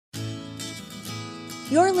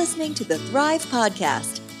You're listening to the Thrive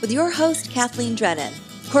Podcast with your host, Kathleen Drennan,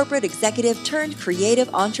 corporate executive turned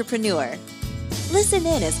creative entrepreneur. Listen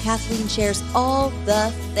in as Kathleen shares all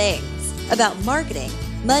the things about marketing,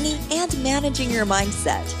 money, and managing your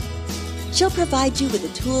mindset. She'll provide you with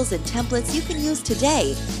the tools and templates you can use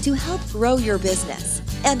today to help grow your business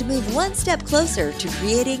and move one step closer to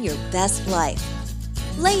creating your best life.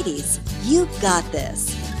 Ladies, you got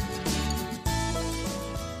this.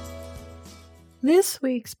 This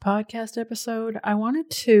week's podcast episode, I wanted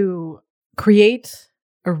to create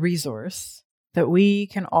a resource that we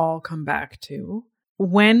can all come back to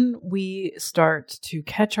when we start to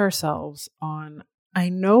catch ourselves on, I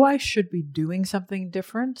know I should be doing something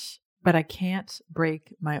different, but I can't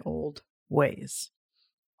break my old ways.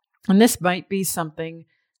 And this might be something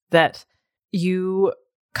that you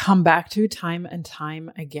come back to time and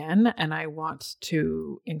time again. And I want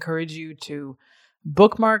to encourage you to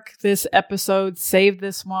bookmark this episode, save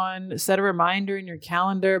this one, set a reminder in your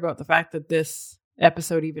calendar about the fact that this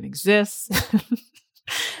episode even exists.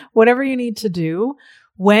 Whatever you need to do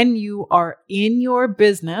when you are in your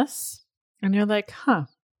business and you're like,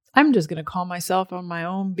 I'm just going to call myself on my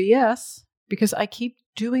own BS because I keep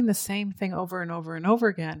doing the same thing over and over and over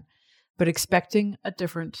again, but expecting a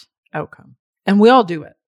different outcome. And we all do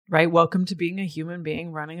it, right? Welcome to being a human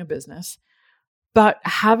being running a business. But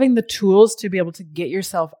having the tools to be able to get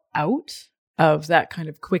yourself out of that kind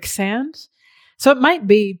of quicksand. So it might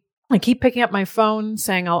be, I keep picking up my phone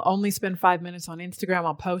saying I'll only spend 5 minutes on Instagram,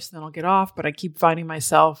 I'll post and then I'll get off. But I keep finding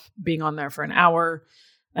myself being on there for an hour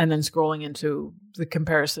and then scrolling into the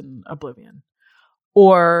comparison oblivion.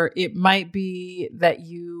 Or it might be that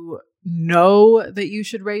you know that you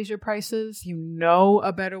should raise your prices. You know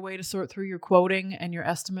a better way to sort through your quoting and your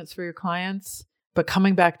estimates for your clients. But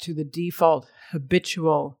coming back to the default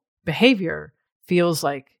habitual behavior feels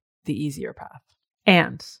like the easier path.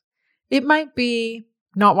 And it might be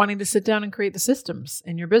not wanting to sit down and create the systems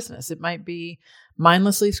in your business. It might be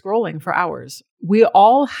mindlessly scrolling for hours. We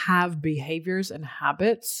all have behaviors and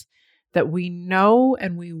habits that we know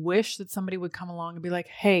and we wish that somebody would come along and be like,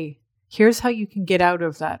 hey, here's how you can get out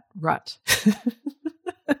of that rut.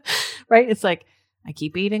 Right? It's like, I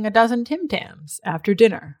keep eating a dozen Tim Tams after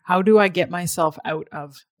dinner. How do I get myself out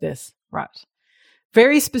of this rut?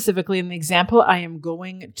 Very specifically, in the example I am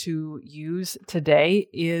going to use today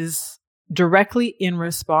is directly in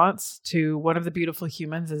response to one of the beautiful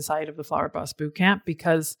humans inside of the Flower Boss Bootcamp,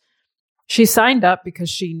 because she signed up because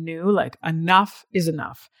she knew like enough is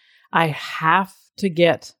enough. I have to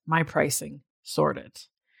get my pricing sorted.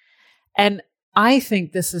 And I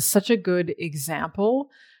think this is such a good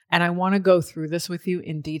example. And I want to go through this with you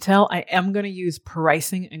in detail. I am going to use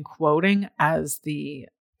pricing and quoting as the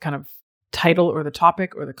kind of title or the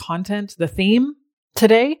topic or the content, the theme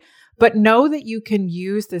today. But know that you can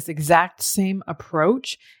use this exact same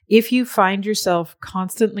approach if you find yourself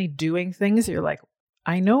constantly doing things that you're like,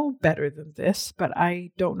 I know better than this, but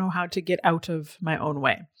I don't know how to get out of my own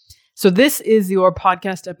way. So this is your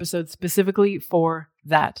podcast episode specifically for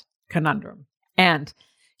that conundrum. And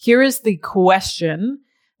here is the question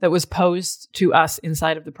that was posed to us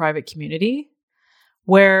inside of the private community,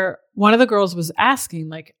 where one of the girls was asking,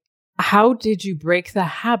 like, how did you break the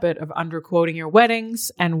habit of underquoting your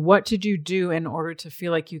weddings? And what did you do in order to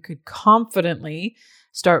feel like you could confidently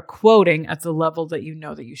start quoting at the level that you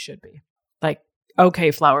know that you should be? Like, okay,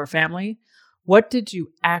 Flower Family, what did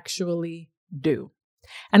you actually do?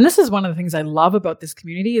 And this is one of the things I love about this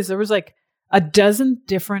community is there was like a dozen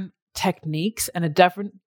different techniques and a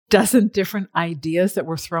dozen different ideas that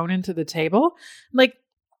were thrown into the table. Like,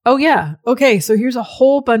 oh yeah, okay, so here's a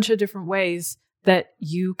whole bunch of different ways that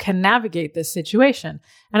you can navigate this situation.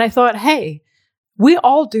 And I thought, hey, we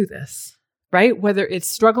all do this, right? Whether it's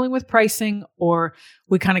struggling with pricing or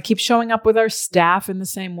we kind of keep showing up with our staff in the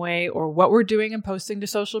same way, or what we're doing and posting to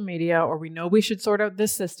social media, or we know we should sort out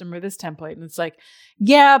this system or this template. And it's like,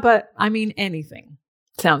 yeah, but I mean, anything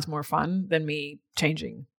sounds more fun than me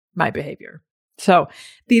changing my behavior. So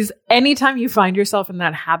anytime you find yourself in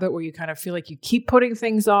that habit where you kind of feel like you keep putting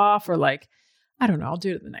things off, or like, I don't know, I'll do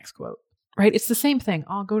it at the next quote, right? It's the same thing.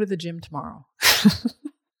 I'll go to the gym tomorrow.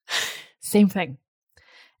 Same thing.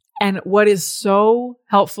 And what is so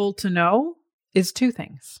helpful to know is two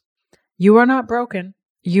things. You are not broken.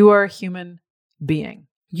 You are a human being.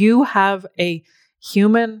 You have a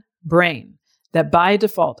human brain that by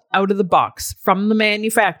default, out of the box, from the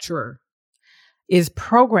manufacturer, is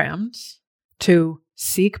programmed to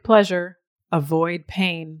seek pleasure, avoid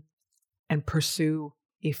pain, and pursue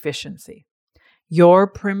efficiency. Your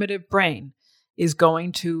primitive brain is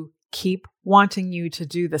going to keep wanting you to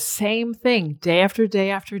do the same thing day after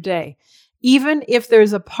day after day. Even if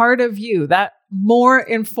there's a part of you, that more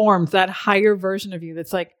informed, that higher version of you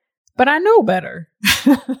that's like, but I know better.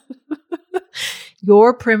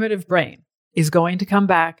 Your primitive brain is going to come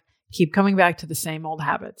back, keep coming back to the same old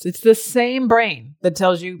habits. It's the same brain that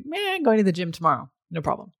tells you, man, going to the gym tomorrow, no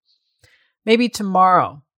problem. Maybe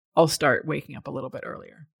tomorrow I'll start waking up a little bit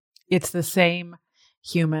earlier. It's the same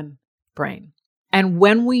human brain. And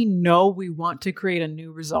when we know we want to create a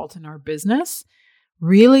new result in our business,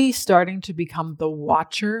 really starting to become the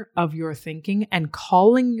watcher of your thinking and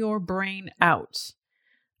calling your brain out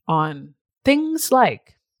on things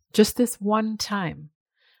like just this one time.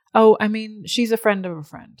 Oh, I mean, she's a friend of a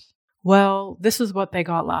friend. Well, this is what they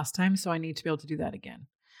got last time, so I need to be able to do that again.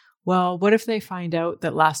 Well, what if they find out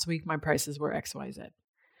that last week my prices were XYZ?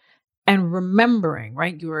 And remembering,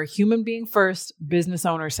 right, you are a human being first, business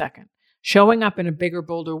owner second. Showing up in a bigger,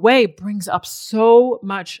 bolder way brings up so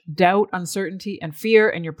much doubt, uncertainty, and fear.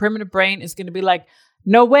 And your primitive brain is going to be like,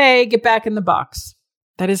 no way, get back in the box.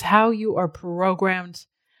 That is how you are programmed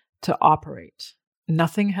to operate.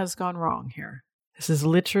 Nothing has gone wrong here. This is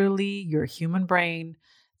literally your human brain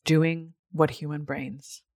doing what human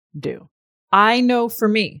brains do. I know for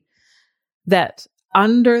me that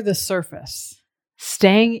under the surface,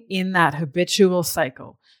 staying in that habitual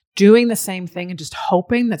cycle, doing the same thing and just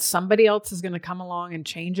hoping that somebody else is going to come along and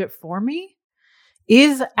change it for me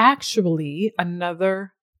is actually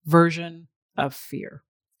another version of fear.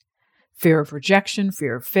 Fear of rejection,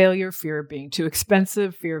 fear of failure, fear of being too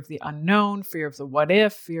expensive, fear of the unknown, fear of the what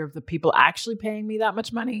if, fear of the people actually paying me that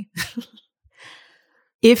much money.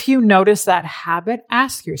 If you notice that habit,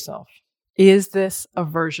 ask yourself, is this a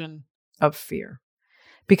version of fear?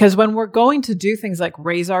 Because when we're going to do things like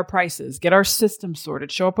raise our prices, get our system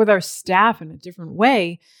sorted, show up with our staff in a different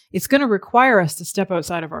way, it's going to require us to step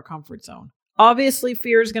outside of our comfort zone. Obviously,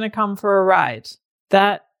 fear is going to come for a ride.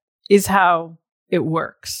 That is how it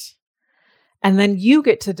works. And then you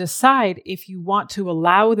get to decide if you want to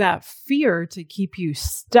allow that fear to keep you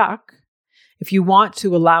stuck, if you want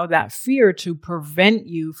to allow that fear to prevent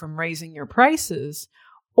you from raising your prices,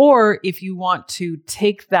 or if you want to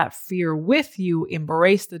take that fear with you,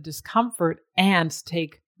 embrace the discomfort, and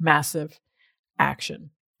take massive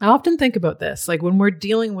action. I often think about this, like when we're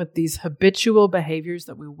dealing with these habitual behaviors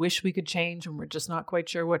that we wish we could change and we're just not quite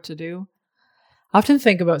sure what to do. I often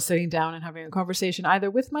think about sitting down and having a conversation either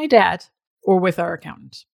with my dad or with our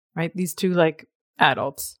accountant, right? These two like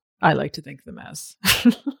adults, I like to think of them as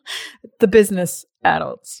the business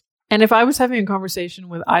adults. And if I was having a conversation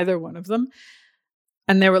with either one of them,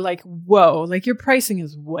 and they were like, whoa, like your pricing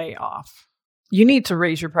is way off. You need to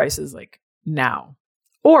raise your prices like now.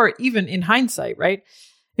 Or even in hindsight, right?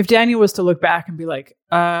 If Daniel was to look back and be like,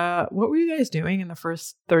 what were you guys doing in the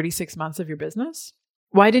first 36 months of your business?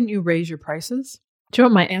 Why didn't you raise your prices? Do you know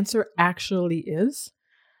what my answer actually is?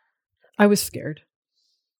 I was scared.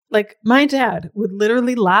 Like my dad would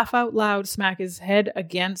literally laugh out loud, smack his head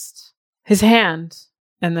against his hand,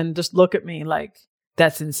 and then just look at me like,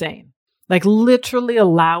 that's insane. Like literally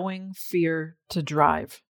allowing fear to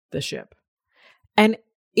drive the ship. And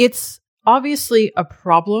it's obviously a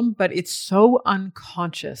problem, but it's so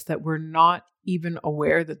unconscious that we're not even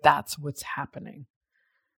aware that that's what's happening.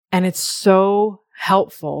 And it's so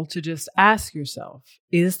helpful to just ask yourself,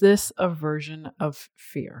 is this a version of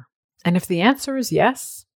fear? And if the answer is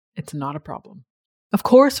yes, it's not a problem. Of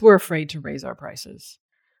course, we're afraid to raise our prices.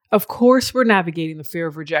 Of course, we're navigating the fear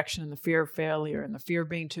of rejection and the fear of failure and the fear of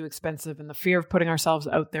being too expensive and the fear of putting ourselves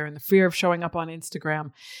out there and the fear of showing up on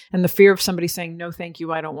Instagram and the fear of somebody saying, no, thank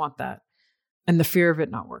you, I don't want that. And the fear of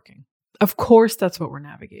it not working. Of course, that's what we're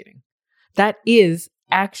navigating. That is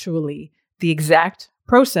actually the exact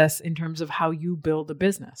process in terms of how you build a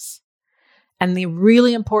business. And the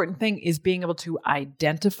really important thing is being able to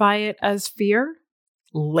identify it as fear,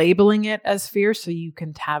 labeling it as fear so you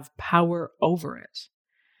can have power over it.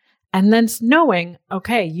 And then knowing,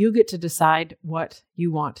 okay, you get to decide what you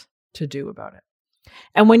want to do about it.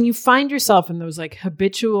 And when you find yourself in those like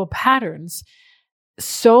habitual patterns,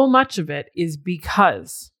 so much of it is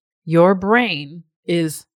because your brain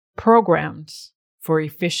is programmed for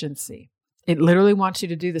efficiency. It literally wants you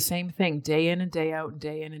to do the same thing day in and day out, and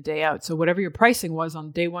day in and day out. So whatever your pricing was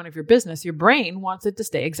on day one of your business, your brain wants it to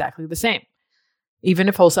stay exactly the same, even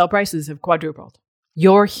if wholesale prices have quadrupled.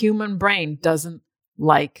 Your human brain doesn't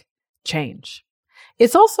like change.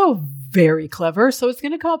 It's also very clever, so it's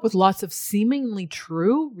going to come up with lots of seemingly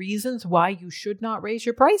true reasons why you should not raise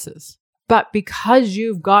your prices. But because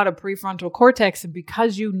you've got a prefrontal cortex and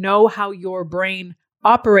because you know how your brain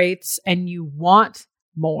operates and you want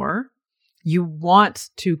more, you want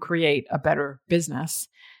to create a better business,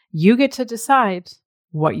 you get to decide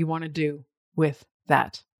what you want to do with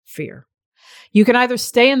that fear. You can either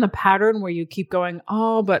stay in the pattern where you keep going,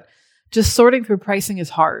 oh, but just sorting through pricing is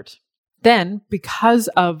hard. Then, because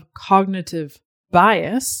of cognitive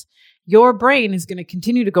bias, your brain is going to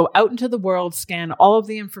continue to go out into the world, scan all of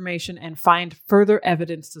the information, and find further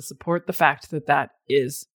evidence to support the fact that that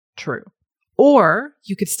is true. Or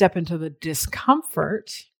you could step into the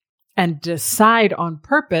discomfort and decide on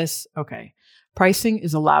purpose, okay, pricing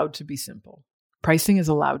is allowed to be simple. Pricing is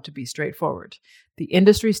allowed to be straightforward. The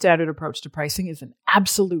industry standard approach to pricing is an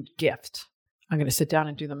absolute gift. I'm going to sit down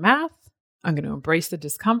and do the math. I'm going to embrace the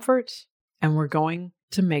discomfort, and we're going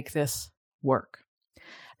to make this work.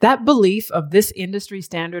 That belief of this industry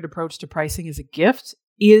standard approach to pricing is a gift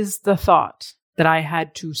is the thought that I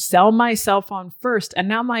had to sell myself on first. And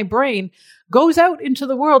now my brain goes out into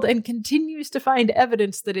the world and continues to find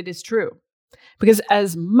evidence that it is true. Because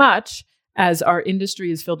as much as our industry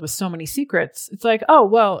is filled with so many secrets, it's like, oh,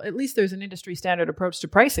 well, at least there's an industry standard approach to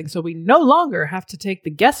pricing. So we no longer have to take the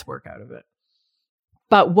guesswork out of it.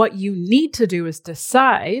 But what you need to do is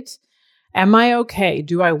decide, am I okay?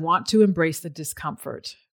 Do I want to embrace the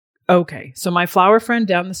discomfort? Okay, so my flower friend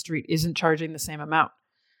down the street isn't charging the same amount.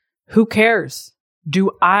 Who cares?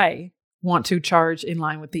 Do I want to charge in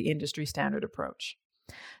line with the industry standard approach?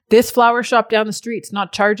 This flower shop down the street's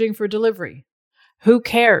not charging for delivery. Who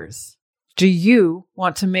cares? Do you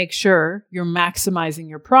want to make sure you're maximizing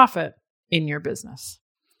your profit in your business?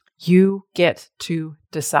 You get to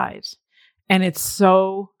decide. And it's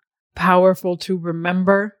so powerful to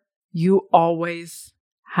remember you always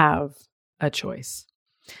have a choice.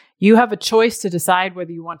 You have a choice to decide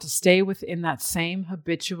whether you want to stay within that same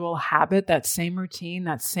habitual habit, that same routine,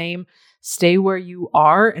 that same stay where you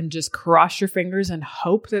are and just cross your fingers and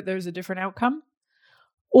hope that there's a different outcome.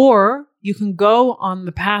 Or you can go on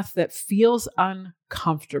the path that feels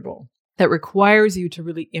uncomfortable, that requires you to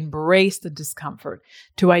really embrace the discomfort,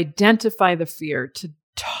 to identify the fear, to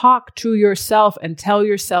talk to yourself and tell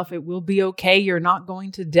yourself it will be okay, you're not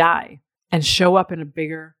going to die, and show up in a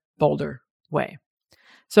bigger, bolder way.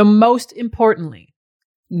 So most importantly,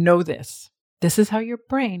 know this. This is how your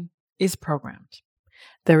brain is programmed.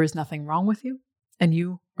 There is nothing wrong with you, and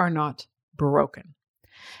you are not broken.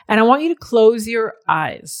 And I want you to close your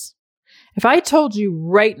eyes. If I told you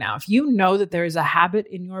right now, if you know that there is a habit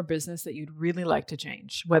in your business that you'd really like to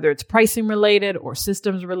change, whether it's pricing related or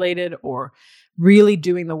systems related or really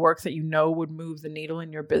doing the work that you know would move the needle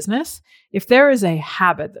in your business, if there is a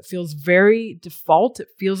habit that feels very default, it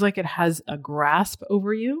feels like it has a grasp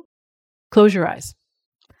over you, close your eyes.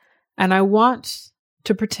 And I want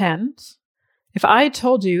to pretend, if I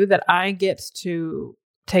told you that I get to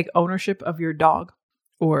take ownership of your dog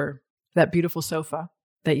or that beautiful sofa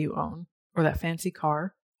that you own, or that fancy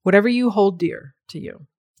car, whatever you hold dear to you,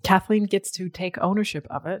 Kathleen gets to take ownership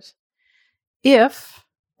of it. If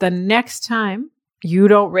the next time you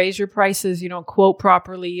don't raise your prices, you don't quote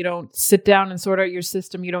properly, you don't sit down and sort out your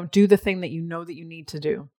system, you don't do the thing that you know that you need to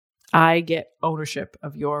do, I get ownership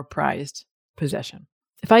of your prized possession.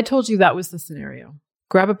 If I told you that was the scenario,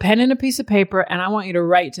 grab a pen and a piece of paper, and I want you to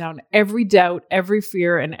write down every doubt, every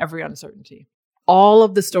fear, and every uncertainty. All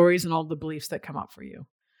of the stories and all the beliefs that come up for you.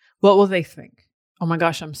 What will they think? Oh my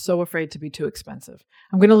gosh, I'm so afraid to be too expensive.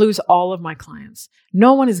 I'm going to lose all of my clients.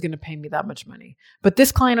 No one is going to pay me that much money. But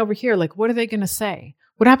this client over here, like, what are they going to say?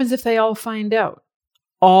 What happens if they all find out?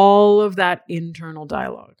 All of that internal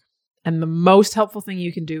dialogue. And the most helpful thing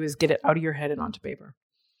you can do is get it out of your head and onto paper.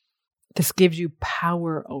 This gives you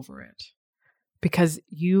power over it because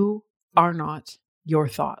you are not your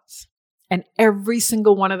thoughts. And every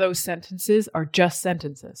single one of those sentences are just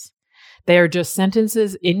sentences. They are just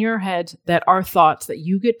sentences in your head that are thoughts that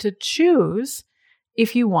you get to choose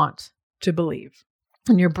if you want to believe.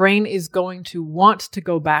 And your brain is going to want to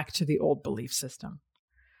go back to the old belief system.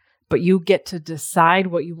 But you get to decide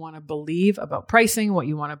what you want to believe about pricing, what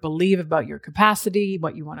you want to believe about your capacity,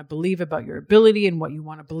 what you want to believe about your ability, and what you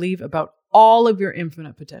want to believe about all of your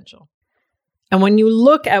infinite potential. And when you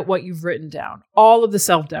look at what you've written down, all of the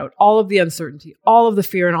self-doubt, all of the uncertainty, all of the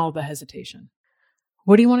fear, and all of the hesitation,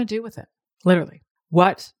 what do you want to do with it? Literally,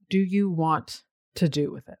 what do you want to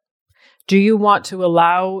do with it? Do you want to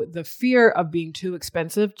allow the fear of being too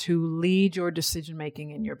expensive to lead your decision-making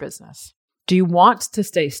in your business? Do you want to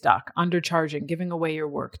stay stuck, undercharging, giving away your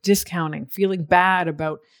work, discounting, feeling bad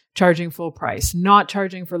about charging full price, not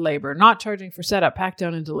charging for labor, not charging for setup, pack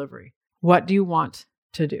down, and delivery? What do you want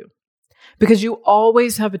to do? Because you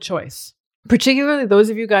always have a choice, particularly those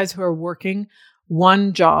of you guys who are working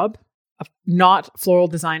one job, a not floral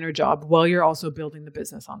designer job, while you're also building the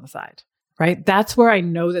business on the side, right? That's where I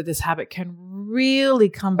know that this habit can really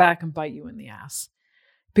come back and bite you in the ass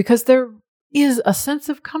because there is a sense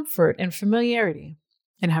of comfort and familiarity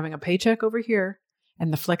in having a paycheck over here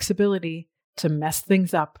and the flexibility to mess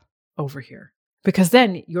things up over here. Because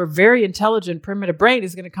then your very intelligent primitive brain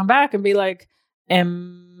is going to come back and be like,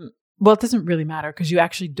 well, it doesn't really matter because you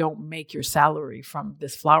actually don't make your salary from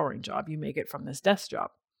this flowering job. You make it from this desk job.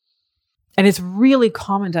 And it's really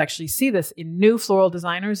common to actually see this in new floral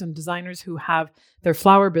designers and designers who have their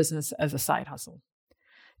flower business as a side hustle.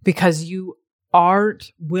 Because you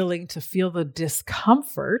aren't willing to feel the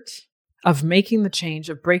discomfort of making the change,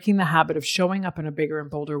 of breaking the habit of showing up in a bigger and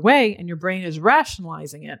bolder way. And your brain is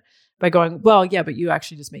rationalizing it by going, well, yeah, but you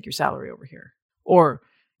actually just make your salary over here. Or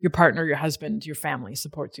your partner, your husband, your family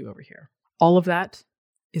supports you over here. All of that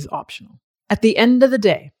is optional. At the end of the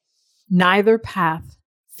day, neither path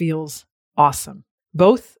feels awesome.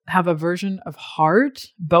 Both have a version of hard.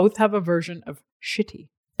 Both have a version of shitty.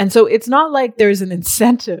 And so it's not like there's an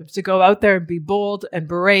incentive to go out there and be bold and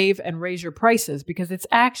brave and raise your prices because it's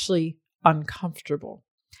actually uncomfortable.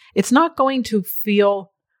 It's not going to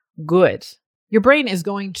feel good. Your brain is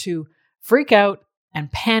going to freak out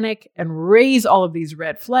and panic and raise all of these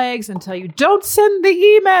red flags and tell you, don't send the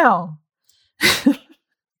email.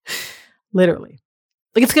 Literally.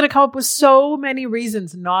 Like it's going to come up with so many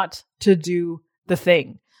reasons not to do the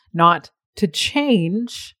thing, not to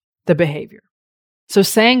change the behavior. So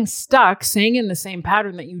staying stuck, staying in the same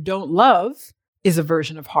pattern that you don't love is a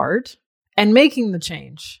version of hard. And making the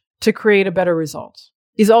change to create a better result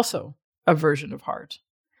is also a version of hard.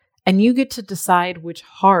 And you get to decide which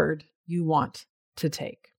hard you want to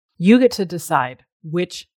take. You get to decide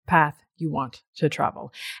which path you want to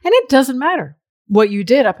travel. And it doesn't matter what you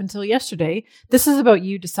did up until yesterday. This is about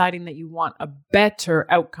you deciding that you want a better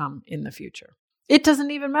outcome in the future. It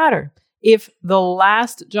doesn't even matter if the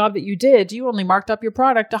last job that you did, you only marked up your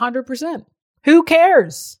product 100%. Who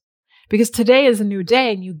cares? Because today is a new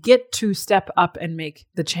day and you get to step up and make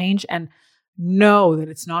the change and know that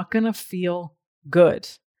it's not going to feel good,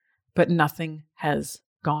 but nothing has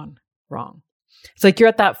gone wrong. It's like you're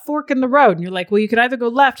at that fork in the road and you're like, well, you can either go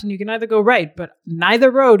left and you can either go right, but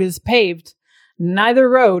neither road is paved. Neither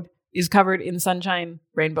road is covered in sunshine,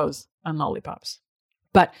 rainbows, and lollipops.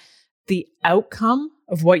 But the outcome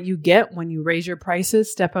of what you get when you raise your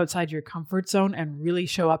prices, step outside your comfort zone and really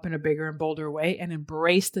show up in a bigger and bolder way and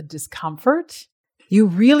embrace the discomfort, you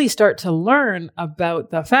really start to learn about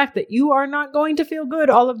the fact that you are not going to feel good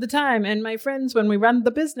all of the time. And my friends, when we run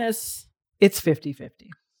the business, it's 50-50.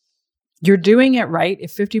 You're doing it right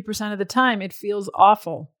if 50% of the time it feels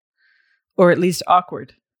awful or at least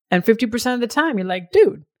awkward. And 50% of the time you're like,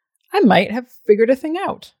 dude, I might have figured a thing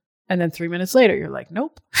out. And then 3 minutes later, you're like,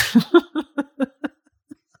 nope.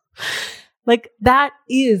 Like that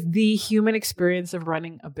is the human experience of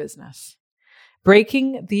running a business.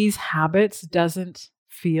 Breaking these habits doesn't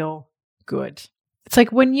feel good. It's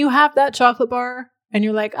like when you have that chocolate bar and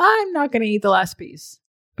you're like, I'm not going to eat the last piece.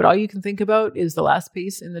 But all you can think about is the last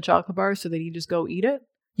piece in the chocolate bar. So then you just go eat it.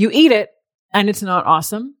 You eat it and it's not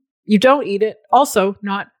awesome. You don't eat it. Also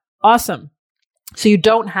not awesome. So you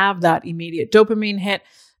don't have that immediate dopamine hit,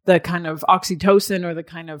 the kind of oxytocin or the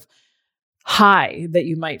kind of high that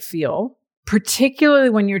you might feel, particularly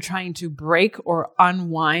when you're trying to break or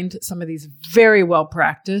unwind some of these very well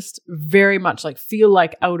practiced, very much like feel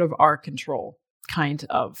like out of our control kind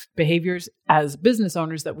of behaviors as business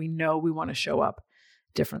owners that we know we want to show up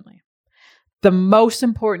differently. The most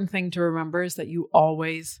important thing to remember is that you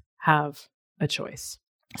always have a choice.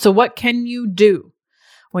 So what can you do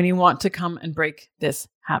when you want to come and break this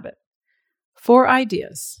habit? 4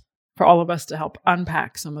 ideas for all of us to help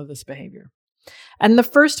unpack some of this behavior. And the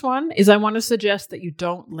first one is I want to suggest that you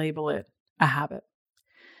don't label it a habit.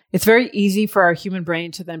 It's very easy for our human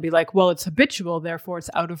brain to then be like, well, it's habitual, therefore it's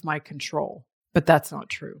out of my control. But that's not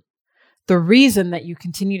true. The reason that you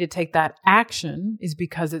continue to take that action is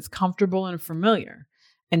because it's comfortable and familiar,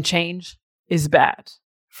 and change is bad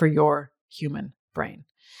for your human brain.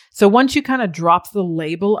 So once you kind of drop the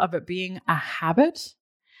label of it being a habit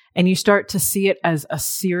and you start to see it as a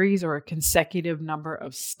series or a consecutive number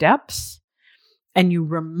of steps, and you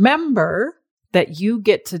remember that you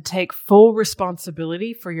get to take full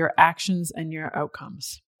responsibility for your actions and your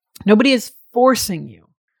outcomes. Nobody is forcing you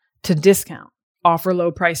to discount, offer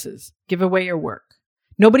low prices, give away your work.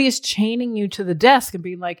 Nobody is chaining you to the desk and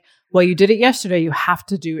being like, well, you did it yesterday, you have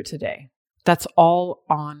to do it today. That's all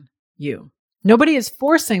on you. Nobody is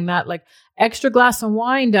forcing that like extra glass of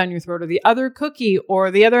wine down your throat or the other cookie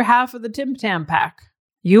or the other half of the Tim Tam pack.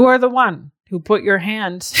 You are the one who put your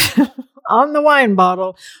hand on the wine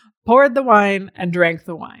bottle, poured the wine, and drank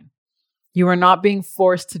the wine. You are not being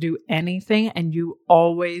forced to do anything, and you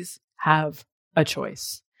always have a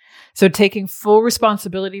choice. So taking full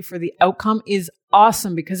responsibility for the outcome is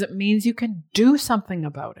awesome because it means you can do something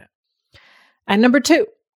about it. And number 2,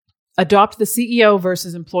 adopt the CEO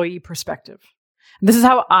versus employee perspective. This is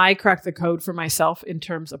how I crack the code for myself in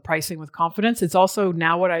terms of pricing with confidence. It's also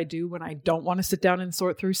now what I do when I don't want to sit down and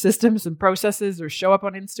sort through systems and processes or show up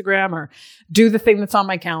on Instagram or do the thing that's on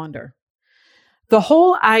my calendar. The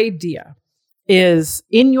whole idea is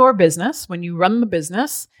in your business, when you run the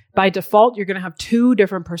business, by default, you're going to have 2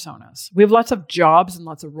 different personas. We have lots of jobs and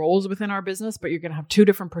lots of roles within our business, but you're going to have 2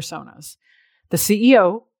 different personas. The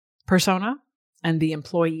CEO persona and the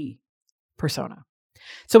employee persona.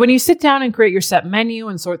 So when you sit down and create your set menu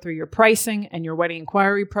and sort through your pricing and your wedding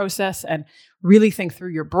inquiry process and really think through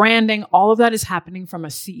your branding, all of that is happening from a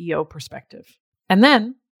CEO perspective. And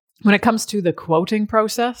then when it comes to the quoting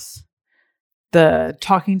process, the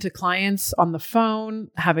talking to clients on the phone,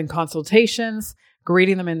 having consultations,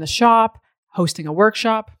 greeting them in the shop, hosting a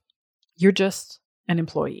workshop, you're just an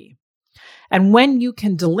employee. And when you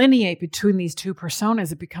can delineate between these 2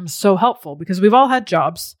 personas, it becomes so helpful because we've all had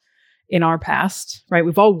jobs in our past, right?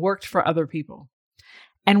 We've all worked for other people.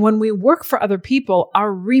 And when we work for other people,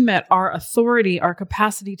 our remit, our authority, our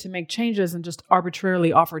capacity to make changes and just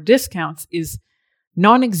arbitrarily offer discounts is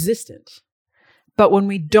non-existent. But when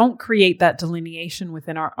we don't create that delineation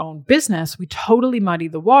within our own business, we totally muddy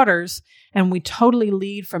the waters and we totally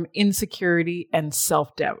lead from insecurity and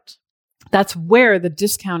self-doubt. That's where the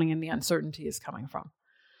discounting and the uncertainty is coming from.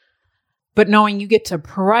 But knowing you get to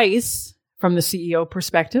price from the CEO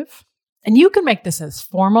perspective, and you can make this as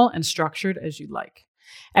formal and structured as you like.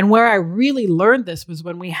 And where I really learned this was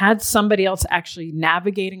when we had somebody else actually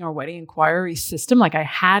navigating our wedding inquiry system. Like I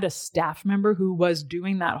had a staff member who was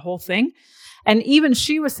doing that whole thing. And even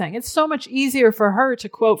she was saying it's so much easier for her to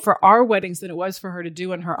quote for our weddings than it was for her to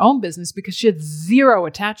do in her own business because she had 0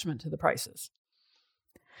 attachment to the prices.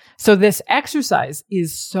 So this exercise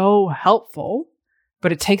is so helpful,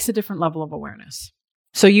 but it takes a different level of awareness.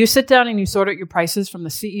 So you sit down and you sort out your prices from the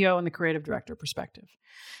CEO and the creative director perspective.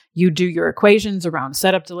 You do your equations around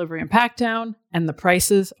setup, delivery, and pack down, and the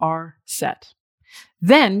prices are set.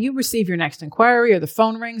 Then you receive your next inquiry or the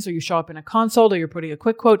phone rings or you show up in a consult or you're putting a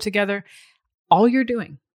quick quote together. All you're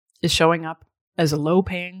doing is showing up as a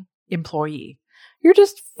low-paying employee. You're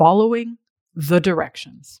just following the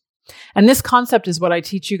directions. And this concept is what I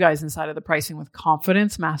teach you guys inside of the Pricing with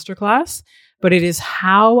Confidence Masterclass, but it is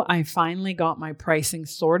how I finally got my pricing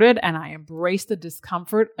sorted and I embraced the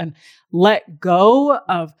discomfort and let go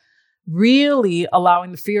of really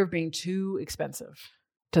allowing the fear of being too expensive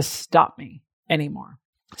to stop me anymore.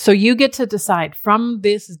 So you get to decide from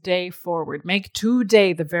this day forward, make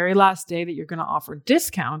today the very last day that you're going to offer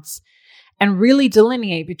discounts and really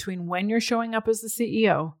delineate between when you're showing up as the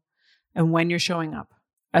CEO and when you're showing up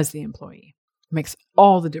as the employee. It makes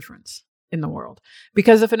all the difference in the world.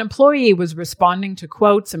 Because if an employee was responding to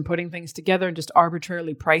quotes and putting things together and just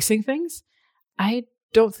arbitrarily pricing things, I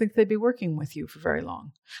don't think they'd be working with you for very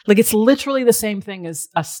long. Like it's literally the same thing as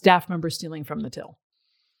a staff member stealing from the till.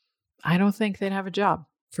 I don't think they'd have a job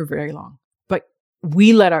for very long. But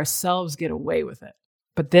we let ourselves get away with it.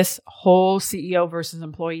 But this whole CEO versus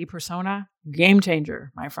employee persona, game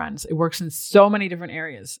changer, my friends. It works in so many different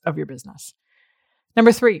areas of your business.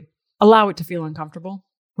 Number 3, allow it to feel uncomfortable.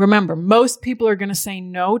 Remember, most people are going to say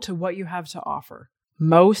no to what you have to offer.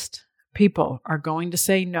 Most people are going to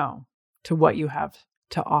say no to what you have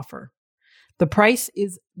to offer. The price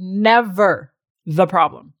is never the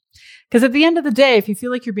problem. Because at the end of the day, if you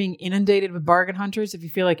feel like you're being inundated with bargain hunters, if you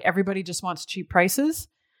feel like everybody just wants cheap prices,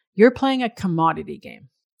 you're playing a commodity game.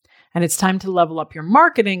 And it's time to level up your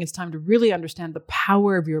marketing. It's time to really understand the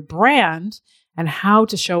power of your brand and how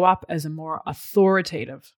to show up as a more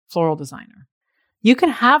authoritative floral designer. You can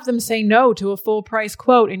have them say no to a full price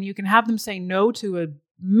quote and you can have them say no to a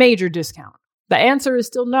major discount. The answer is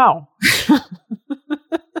still no.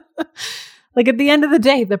 Like at the end of the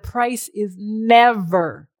day, the price is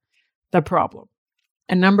never the problem.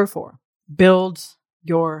 And number 4, build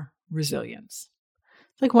your resilience.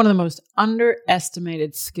 It's like one of the most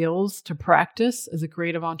underestimated skills to practice as a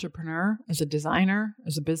creative entrepreneur, as a designer,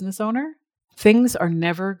 as a business owner. Things are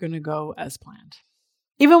never going to go as planned.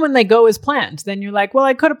 Even when they go as planned, then you're like, well,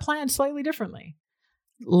 I could have planned slightly differently.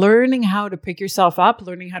 Learning how to pick yourself up,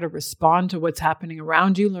 learning how to respond to what's happening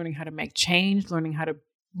around you, learning how to make change, learning how to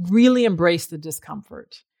really embrace the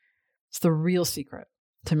discomfort. It's the real secret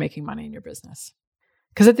to making money in your business.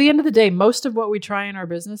 Because at the end of the day, most of what we try in our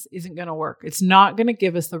business isn't going to work. It's not going to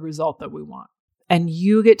give us the result that we want. And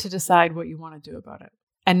you get to decide what you want to do about it.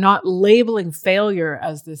 And not labeling failure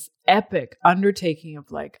as this epic undertaking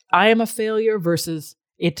of like, I am a failure versus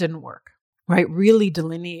it didn't work. right? Really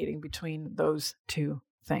delineating between those two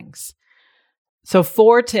things. So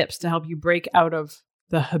 4 tips to help you break out of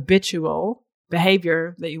the habitual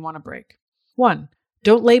behavior that you want to break. 1,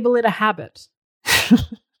 don't label it a habit.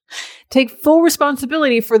 Take full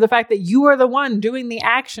responsibility for the fact that you are the one doing the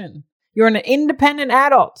action. You're an independent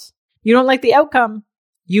adult. You don't like the outcome.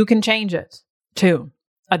 You can change it. 2,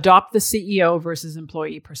 adopt the CEO versus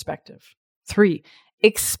employee perspective. 3,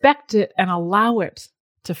 expect it and allow it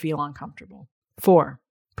to feel uncomfortable. 4,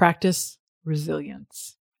 practice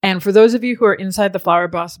resilience. And for those of you who are inside the Flower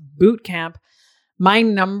Boss Bootcamp, my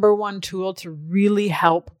number 1 tool to really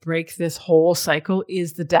help break this whole cycle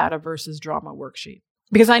is the data versus drama worksheet.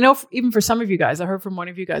 Because I know even for some of you guys, I heard from one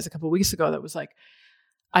of you guys a couple of weeks ago that was like,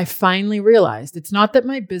 I finally realized it's not that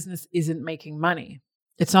my business isn't making money.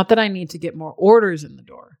 It's not that I need to get more orders in the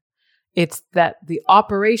door. It's that the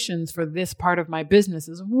operations for this part of my business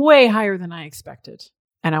is way higher than I expected.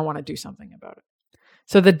 And I want to do something about it.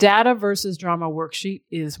 So the data versus drama worksheet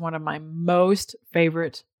is one of my most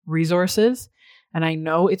favorite resources. And I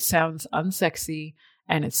know it sounds unsexy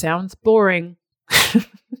and it sounds boring,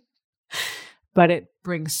 but it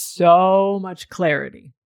brings so much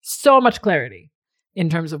clarity in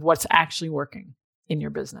terms of what's actually working in your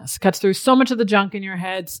business. Cuts through so much of the junk in your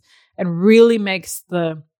heads and really makes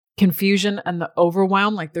the confusion and the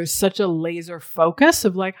overwhelm, like there's such a laser focus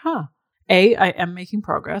of like, A, I am making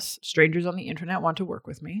progress. Strangers on the internet want to work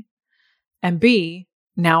with me. And B,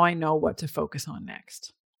 now I know what to focus on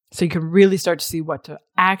next. So you can really start to see what to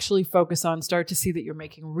actually focus on, start to see that you're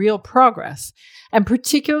making real progress. And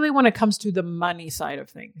particularly when it comes to the money side of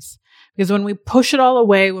things. Because when we push it all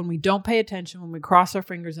away, when we don't pay attention, when we cross our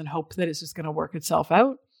fingers and hope that it's just going to work itself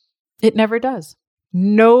out, it never does.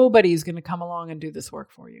 Nobody's going to come along and do this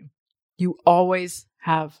work for you. You always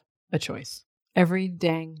have a choice every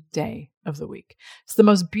dang day of the week. It's the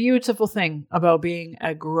most beautiful thing about being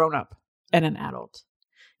a grown-up and an adult.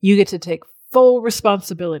 You get to take full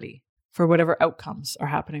responsibility for whatever outcomes are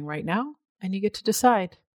happening right now, and you get to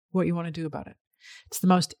decide what you want to do about it. It's the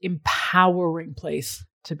most empowering place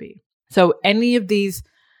to be. So any of these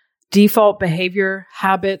default behavior,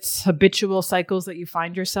 habits, habitual cycles that you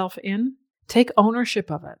find yourself in, take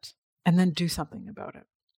ownership of it and then do something about it.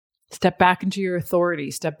 Step back into your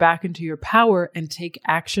authority, step back into your power, and take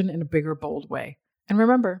action in a bigger, bold way. And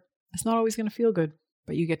remember, it's not always going to feel good.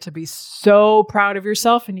 But you get to be so proud of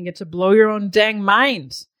yourself and you get to blow your own dang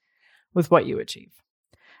mind with what you achieve.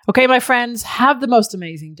 Okay, my friends, have the most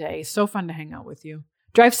amazing day. So fun to hang out with you.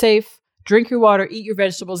 Drive safe, drink your water, eat your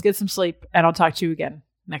vegetables, get some sleep, and I'll talk to you again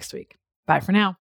next week. Bye for now.